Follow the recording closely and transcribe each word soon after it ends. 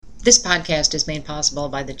This podcast is made possible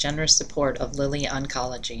by the generous support of Lilly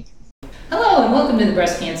Oncology. Hello and welcome to the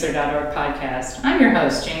BreastCancer.org podcast. I'm your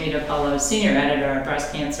host, Jamie DiPaolo, Senior Editor at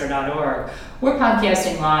BreastCancer.org. We're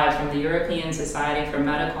podcasting live from the European Society for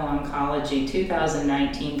Medical Oncology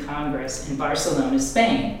 2019 Congress in Barcelona,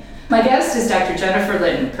 Spain. My guest is Dr. Jennifer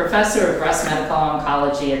Litton, Professor of Breast Medical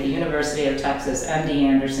Oncology at the University of Texas MD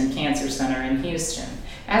Anderson Cancer Center in Houston.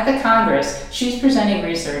 At the Congress, she's presenting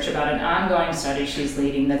research about an ongoing study she's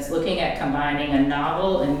leading that's looking at combining a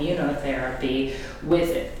novel immunotherapy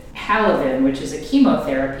with Halaven, which is a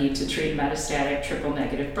chemotherapy to treat metastatic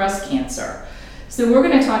triple-negative breast cancer. So we're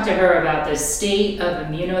going to talk to her about the state of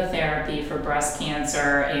immunotherapy for breast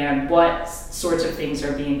cancer and what sorts of things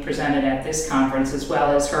are being presented at this conference, as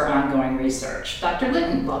well as her ongoing research. Dr.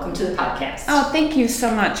 Litton, welcome to the podcast. Oh, thank you so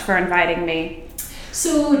much for inviting me.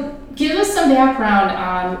 So give us some background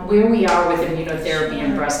on where we are with immunotherapy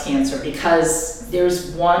in breast cancer, because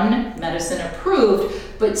there's one medicine approved,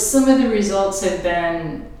 but some of the results have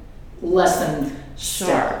been less than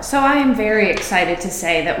stellar. So I am very excited to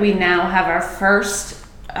say that we now have our first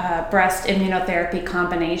breast immunotherapy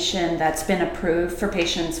combination that's been approved for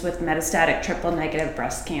patients with metastatic triple-negative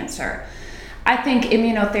breast cancer. I think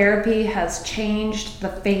immunotherapy has changed the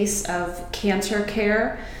face of cancer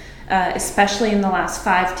care, especially in the last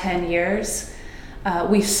 5-10 years.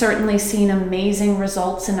 We've certainly seen amazing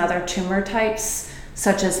results in other tumor types,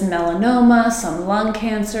 such as melanoma, some lung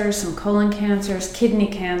cancers, some colon cancers, kidney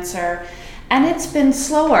cancer, and it's been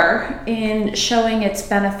slower in showing its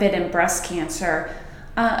benefit in breast cancer.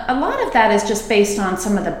 A lot of that is just based on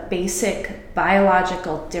some of the basic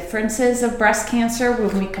biological differences of breast cancer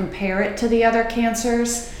when we compare it to the other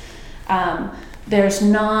cancers. There's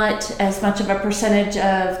not as much of a percentage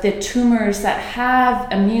of the tumors that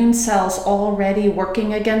have immune cells already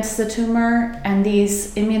working against the tumor, and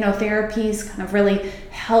these immunotherapies kind of really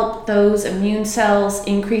help those immune cells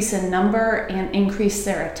increase in number and increase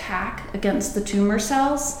their attack against the tumor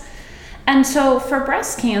cells. And so for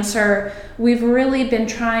breast cancer, we've really been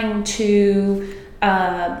trying to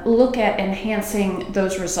look at enhancing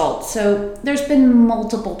those results. So there's been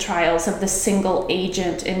multiple trials of the single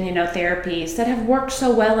agent immunotherapies that have worked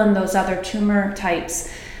so well in those other tumor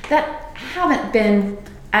types that haven't been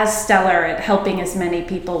as stellar at helping as many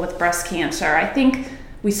people with breast cancer. I think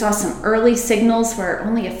we saw some early signals where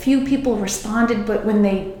only a few people responded, but when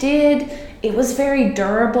they did, it was very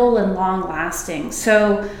durable and long lasting.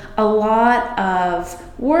 So a lot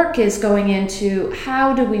of work is going into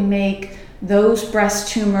how do we make those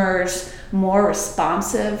breast tumors more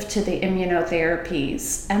responsive to the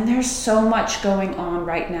immunotherapies. And there's so much going on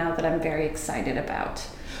right now that I'm very excited about.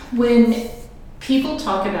 When people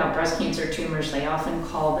talk about breast cancer tumors, they often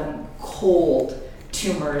call them cold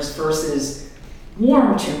tumors versus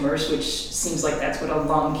warm tumors, which seems like that's what a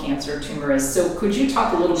lung cancer tumor is. So could you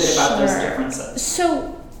talk a little bit about those differences?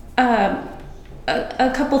 So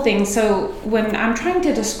a couple things. So when I'm trying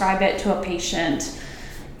to describe it to a patient,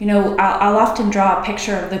 I'll often draw a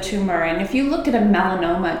picture of the tumor, and if you look at a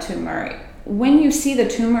melanoma tumor, when you see the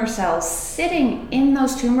tumor cells, sitting in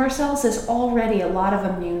those tumor cells is already a lot of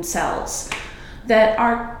immune cells that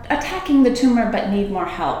are attacking the tumor but need more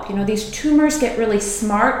help. These tumors get really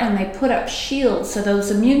smart and they put up shields, so those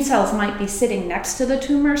immune cells might be sitting next to the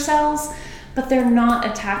tumor cells, but they're not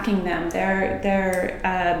attacking them.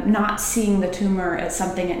 They're not seeing the tumor as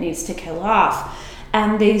something it needs to kill off.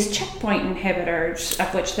 And these checkpoint inhibitors,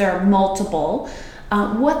 of which there are multiple,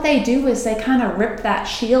 what they do is they kind of rip that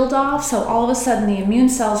shield off, so all of a sudden the immune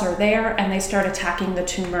cells are there and they start attacking the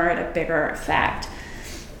tumor at a bigger effect.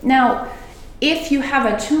 Now, if you have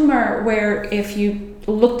a tumor where, if you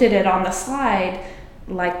looked at it on the slide,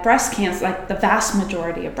 like breast cancer, like the vast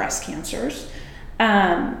majority of breast cancers,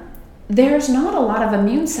 there's not a lot of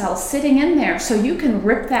immune cells sitting in there, so you can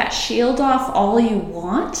rip that shield off all you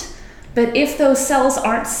want. But if those cells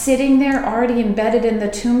aren't sitting there already embedded in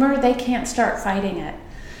the tumor, they can't start fighting it.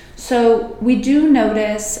 So we do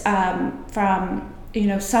notice from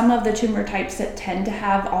some of the tumor types that tend to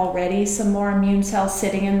have already some more immune cells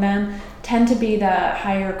sitting in them tend to be the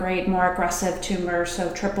higher grade, more aggressive tumors,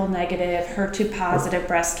 so triple negative, HER2 positive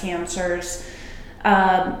breast cancers,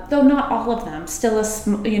 though not all of them, still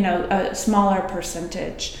a smaller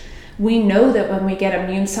percentage. We know that when we get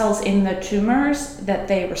immune cells in the tumors, that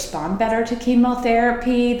they respond better to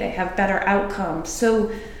chemotherapy, they have better outcomes. So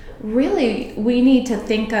really, we need to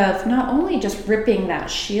think of not only just ripping that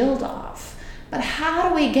shield off, but how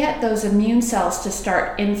do we get those immune cells to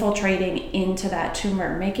start infiltrating into that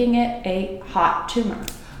tumor, making it a hot tumor?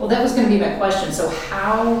 Well, that was going to be my question. So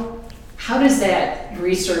how how does that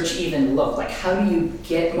research even look? Like, how do you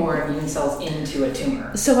get more immune cells into a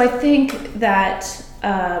tumor? So I think that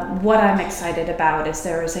what I'm excited about is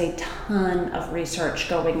there is a ton of research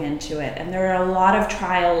going into it, and there are a lot of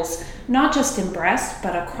trials, not just in breast,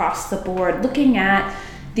 but across the board, looking at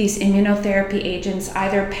these immunotherapy agents,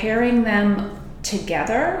 either pairing them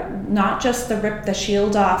together, not just the rip the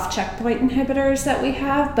shield off checkpoint inhibitors that we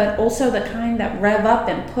have, but also the kind that rev up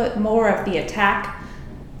and put more of the attack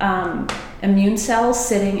immune cells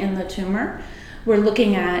sitting in the tumor. We're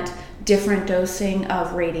looking at different dosing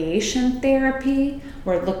of radiation therapy.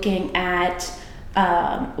 We're looking at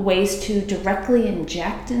ways to directly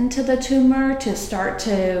inject into the tumor to start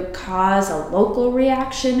to cause a local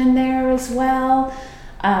reaction in there as well.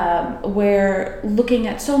 We're looking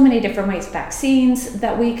at so many different ways, vaccines,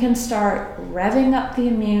 that we can start revving up the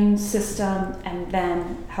immune system and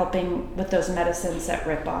then helping with those medicines that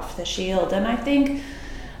rip off the shield. And I think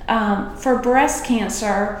for breast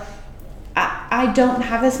cancer, I don't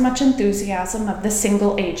have as much enthusiasm of the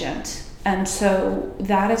single agent. And so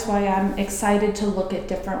that is why I'm excited to look at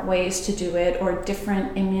different ways to do it, or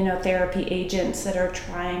different immunotherapy agents that are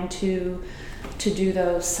trying to do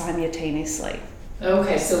those simultaneously.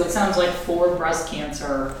 Okay, so it sounds like for breast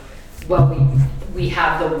cancer, well, we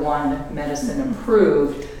have the one medicine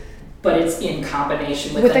approved, but it's in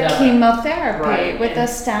combination with a another chemotherapy, right. with a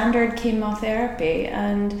standard chemotherapy.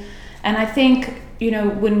 And I think,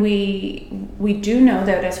 when we do know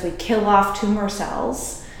that as we kill off tumor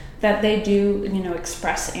cells, that they do,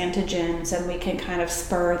 express antigens, and we can kind of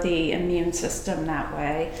spur the immune system that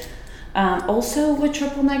way. Also with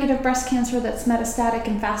triple negative breast cancer that's metastatic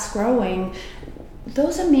and fast growing,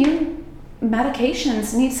 those immune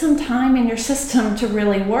medications need some time in your system to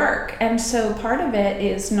really work. And so part of it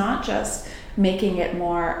is not just making it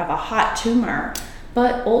more of a hot tumor,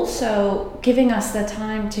 but also giving us the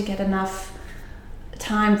time to get enough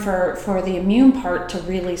time for the immune part to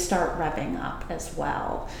really start revving up as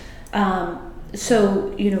well.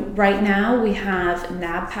 So, right now we have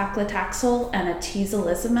nab-paclitaxel and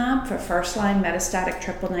atezolizumab for first-line metastatic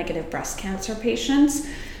triple-negative breast cancer patients.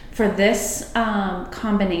 For this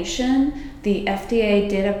combination, the FDA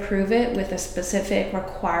did approve it with a specific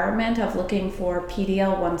requirement of looking for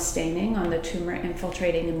PD-L1 staining on the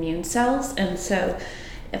tumor-infiltrating immune cells. And so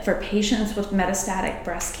for patients with metastatic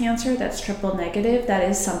breast cancer that's triple negative, that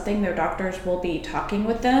is something their doctors will be talking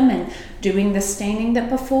with them and doing the staining that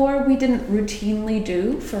before we didn't routinely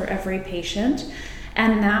do for every patient.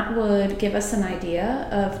 And that would give us an idea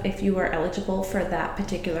of if you are eligible for that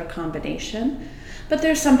particular combination. But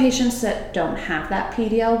there's some patients that don't have that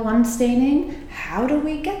PD-L1 staining. How do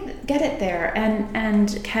we get it there?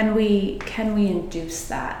 And can we induce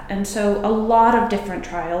that? And so a lot of different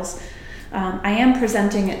trials. I am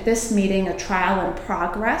presenting at this meeting a trial in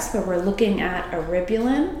progress where we're looking at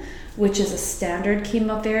eribulin, which is a standard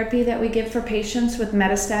chemotherapy that we give for patients with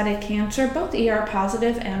metastatic cancer, both ER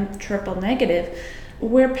positive and triple negative.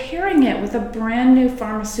 We're pairing it with a brand new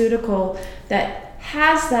pharmaceutical that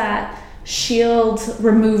has that shield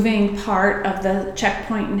removing part of the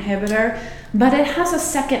checkpoint inhibitor, but it has a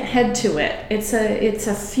second head to it. It's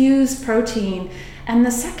a fused protein, and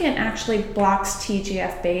the second actually blocks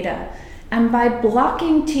TGF-beta. And by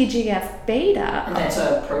blocking TGF-beta, and that's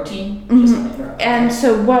a protein. Mm-hmm. And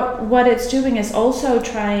so what it's doing is also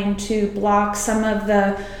trying to block some of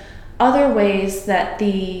the other ways that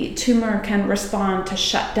the tumor can respond to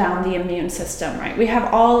shut down the immune system. Right? We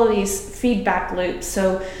have all of these feedback loops.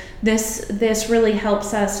 So this really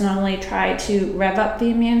helps us not only try to rev up the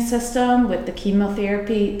immune system with the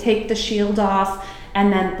chemotherapy, take the shield off,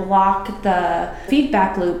 and then block the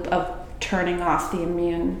feedback loop of turning off the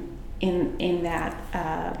immune in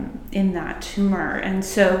that tumor. And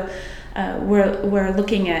so we're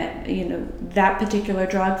looking at that particular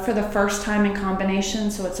drug for the first time in combination.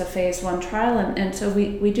 So it's a phase 1 trial, and so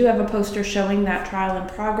we do have a poster showing that trial in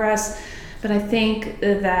progress. But I think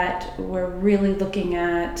that we're really looking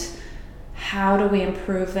at how do we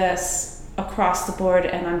improve this across the board,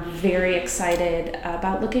 and I'm very excited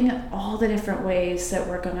about looking at all the different ways that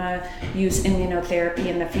we're going to use immunotherapy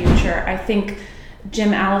in the future. I think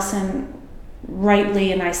Jim Allison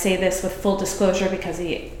rightly, and I say this with full disclosure because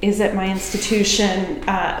he is at my institution,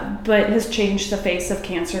 but has changed the face of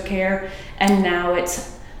cancer care, and now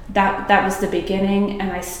that was the beginning,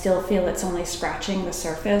 and I still feel it's only scratching the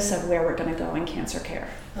surface of where we're going to go in cancer care.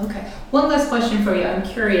 Okay. One last question for you. I'm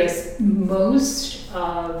curious, most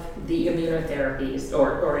of the immunotherapies,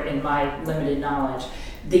 or in my limited knowledge,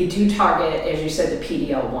 they do target, as you said, the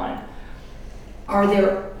PD-L1. Are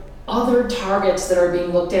there other targets that are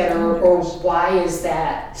being looked at, or why is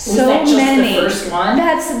that? Was So that just many. the first one?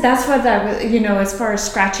 That's what that, as far as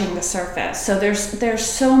scratching the surface. So there's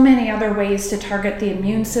so many other ways to target the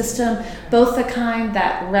immune system, both the kind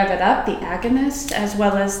that rev it up, the agonist, as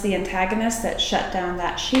well as the antagonist that shut down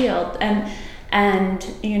that shield. And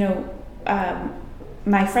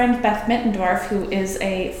my friend Beth Mittendorf, who is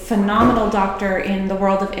a phenomenal doctor in the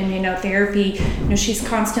world of immunotherapy, she's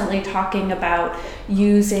constantly talking about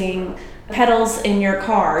using pedals in your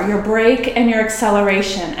car, your brake and your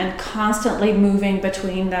acceleration, and constantly moving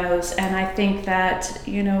between those. And I think that,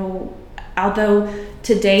 although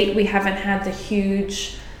to date we haven't had the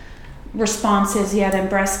huge responses yet in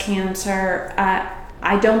breast cancer,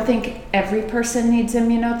 I don't think every person needs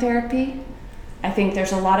immunotherapy. I think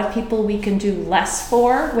there's a lot of people we can do less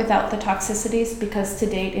for without the toxicities, because to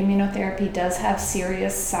date immunotherapy does have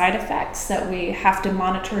serious side effects that we have to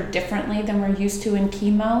monitor differently than we're used to in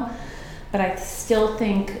chemo. But I still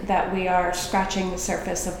think that we are scratching the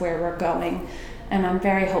surface of where we're going, and I'm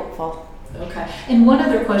very hopeful. Okay. And one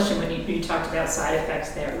other question, when you talked about side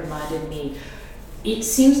effects, that reminded me, it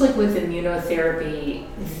seems like with immunotherapy,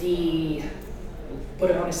 the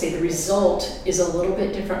result is a little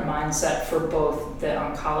bit different mindset for both the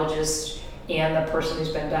oncologist and the person who's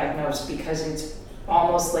been diagnosed, because it's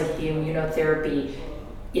almost like the immunotherapy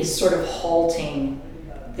is sort of halting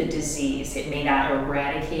the disease. It may not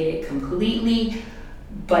eradicate it completely,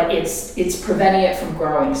 but it's preventing it from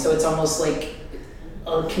growing. So it's almost like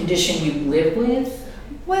a condition you live with.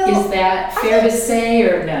 Well, is that fair to say,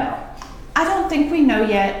 or no? I don't think we know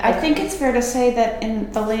yet. I think it's fair to say that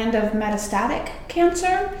in the land of metastatic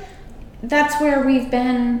cancer, that's where we've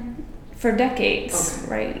been for decades,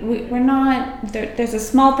 right? We're not, there's a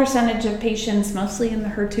small percentage of patients, mostly in the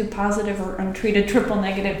HER2 positive or untreated triple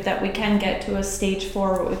negative, that we can get to a stage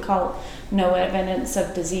 4, what we call no evidence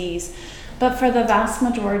of disease. But for the vast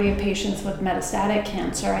majority of patients with metastatic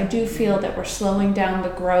cancer, I do feel that we're slowing down the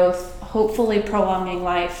growth, hopefully prolonging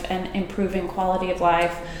life and improving quality of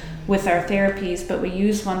life with our therapies. But we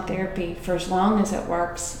use one therapy for as long as it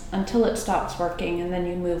works until it stops working, and then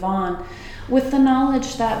you move on, with the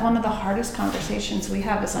knowledge that one of the hardest conversations we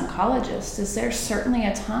have as oncologists is there's certainly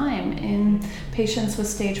a time in patients with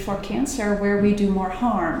stage 4 cancer where we do more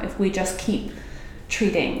harm if we just keep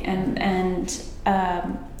treating.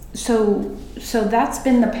 So that's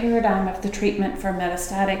been the paradigm of the treatment for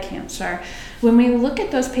metastatic cancer. When we look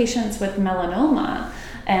at those patients with melanoma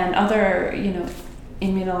and other,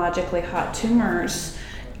 immunologically hot tumors,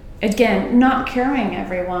 again, not curing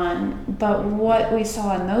everyone, but what we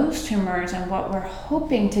saw in those tumors and what we're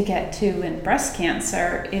hoping to get to in breast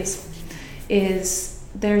cancer is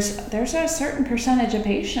there's a certain percentage of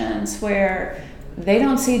patients where they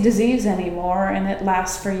don't see disease anymore and it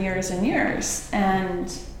lasts for years and years.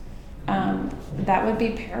 And that would be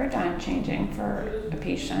paradigm changing for a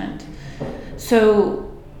patient.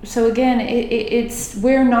 So again,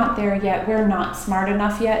 we're not there yet. We're not smart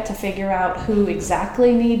enough yet to figure out who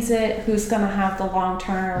exactly needs it, who's going to have the long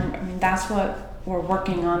term. I mean, that's what we're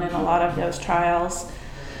working on in a lot of those trials.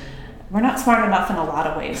 We're not smart enough in a lot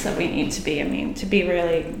of ways that we need to be. I mean, to be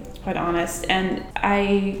really quite honest. And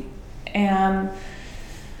I am,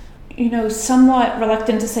 somewhat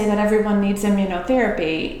reluctant to say that everyone needs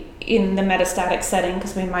immunotherapy in the metastatic setting,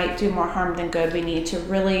 because we might do more harm than good. We need to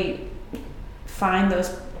really find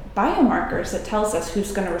those biomarkers that tells us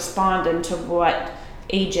who's going to respond and to what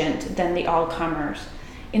agent than the all-comers.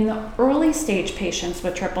 In the early stage patients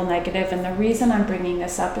with triple negative, and the reason I'm bringing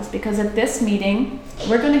this up is because at this meeting,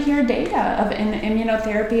 we're going to hear data of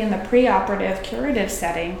immunotherapy in the preoperative curative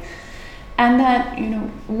setting, and that,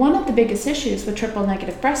 one of the biggest issues with triple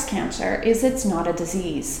negative breast cancer is it's not a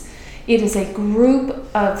disease. It is a group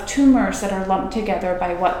of tumors that are lumped together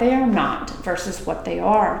by what they are not versus what they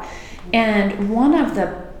are. And one of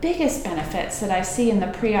the biggest benefits that I see in the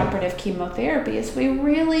preoperative chemotherapy is we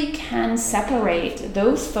really can separate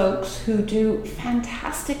those folks who do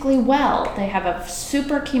fantastically well. They have a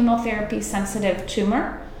super chemotherapy sensitive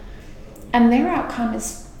tumor and their outcome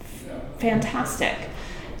is fantastic.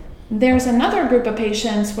 There's another group of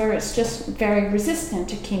patients where it's just very resistant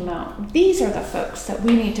to chemo. These are the folks that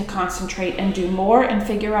we need to concentrate and do more and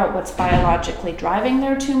figure out what's biologically driving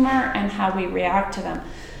their tumor and how we react to them.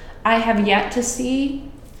 I have yet to see,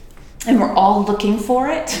 and we're all looking for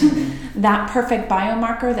it, that perfect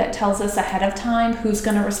biomarker that tells us ahead of time who's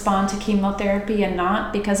going to respond to chemotherapy and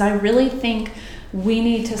not, because I really think we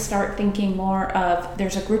need to start thinking more of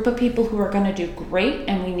there's a group of people who are going to do great,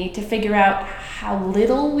 and we need to figure out how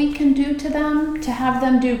little we can do to them to have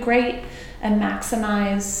them do great, and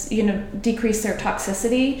maximize, decrease their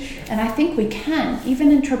toxicity. And I think we can,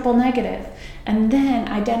 even in triple negative, and then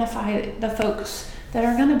identify the folks that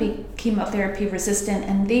are going to be chemotherapy resistant.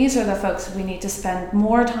 And these are the folks we need to spend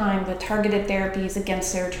more time with targeted therapies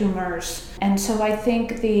against their tumors. And so I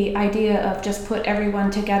think the idea of just put everyone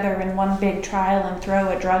together in one big trial and throw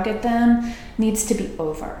a drug at them needs to be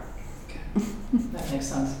over. Okay. That makes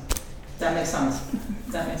sense.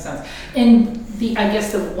 And I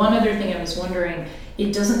guess the one other thing I was wondering,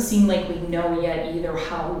 it doesn't seem like we know yet either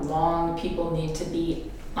how long people need to be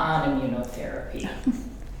on immunotherapy.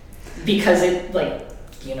 Because is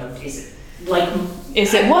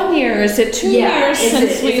it 1 year? Is it 2 years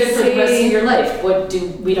since is it for the rest of your life?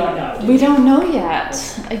 We don't know. We don't know yet.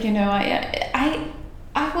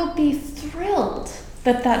 I will be thrilled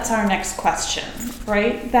that that's our next question,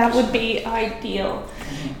 right? That would be ideal.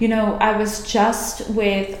 I was just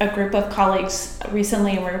with a group of colleagues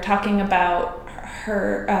recently, and we were talking about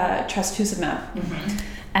her trastuzumab.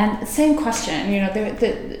 And same question,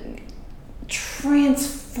 the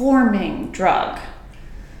transforming drug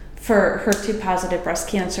for HER2-positive breast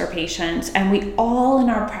cancer patients. And we all in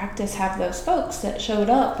our practice have those folks that showed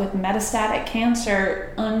up with metastatic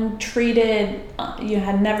cancer, untreated, you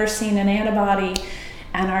had never seen an antibody,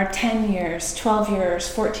 and are 10 years, 12 years,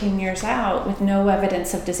 14 years out with no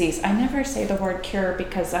evidence of disease. I never say the word cure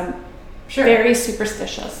because I'm very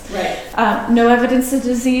superstitious. Right. No evidence of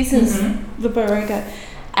disease is very good.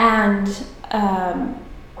 And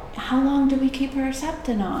how long do we keep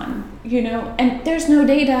Herceptin on? And there's no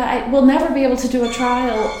data. We'll never be able to do a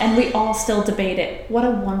trial, and we all still debate it. What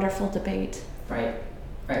a wonderful debate. Right.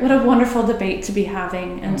 What a wonderful debate to be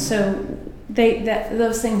having. And so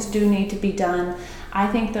those things do need to be done. I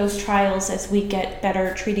think those trials, as we get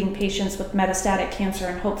better treating patients with metastatic cancer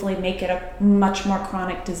and hopefully make it a much more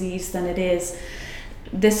chronic disease than it is,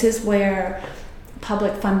 this is where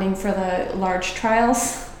public funding for the large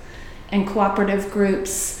trials and cooperative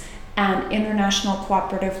groups and international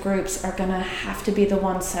cooperative groups are going to have to be the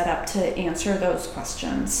ones set up to answer those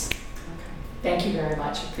questions. Thank you very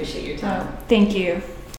much. Appreciate your time. Thank you.